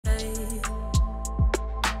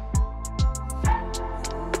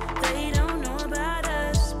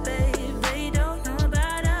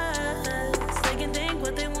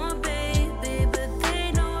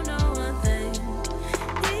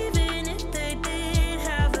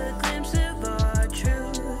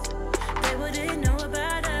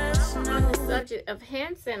of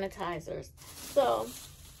hand sanitizers. So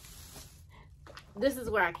this is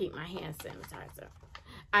where I keep my hand sanitizer.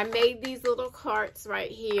 I made these little carts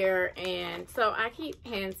right here, and so I keep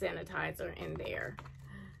hand sanitizer in there,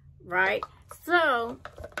 right? So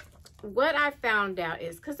what I found out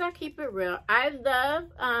is, because I keep it real, I love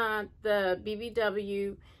the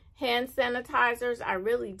BBW hand sanitizers. I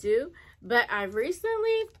really do. But I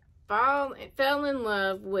recently fell in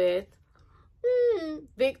love with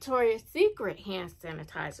Victoria's Secret hand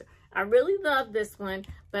sanitizer. I really love this one,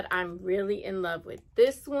 but I'm really in love with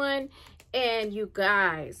this one. And you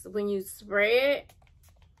guys, when you spray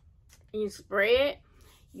it,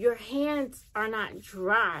 your hands are not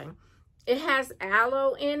dry. It has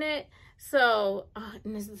aloe in it. So,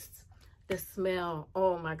 and this is the smell.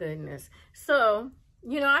 Oh my goodness. So,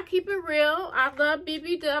 you know, I keep it real. I love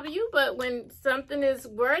BBW, but when something is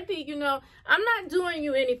worthy, you know, I'm not doing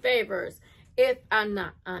you any favors if I'm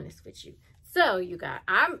not honest with you. So, you guys,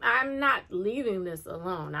 I'm not leaving this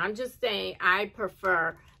alone. I'm just saying I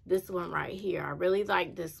prefer this one right here. I really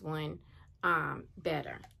like this one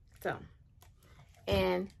better. So,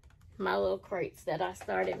 and my little crates that I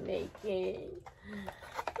started making.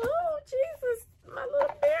 Oh, Jesus, my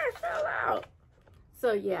little bear fell out.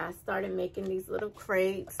 So, yeah, I started making these little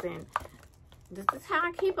crates, and this is how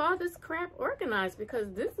I keep all this crap organized,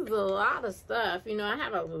 because this is a lot of stuff. You know, I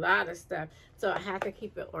have a lot of stuff, so I have to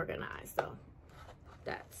keep it organized. So,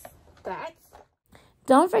 that's.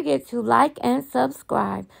 Don't forget to like and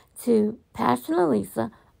subscribe to Passion Elisa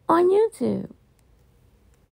on YouTube.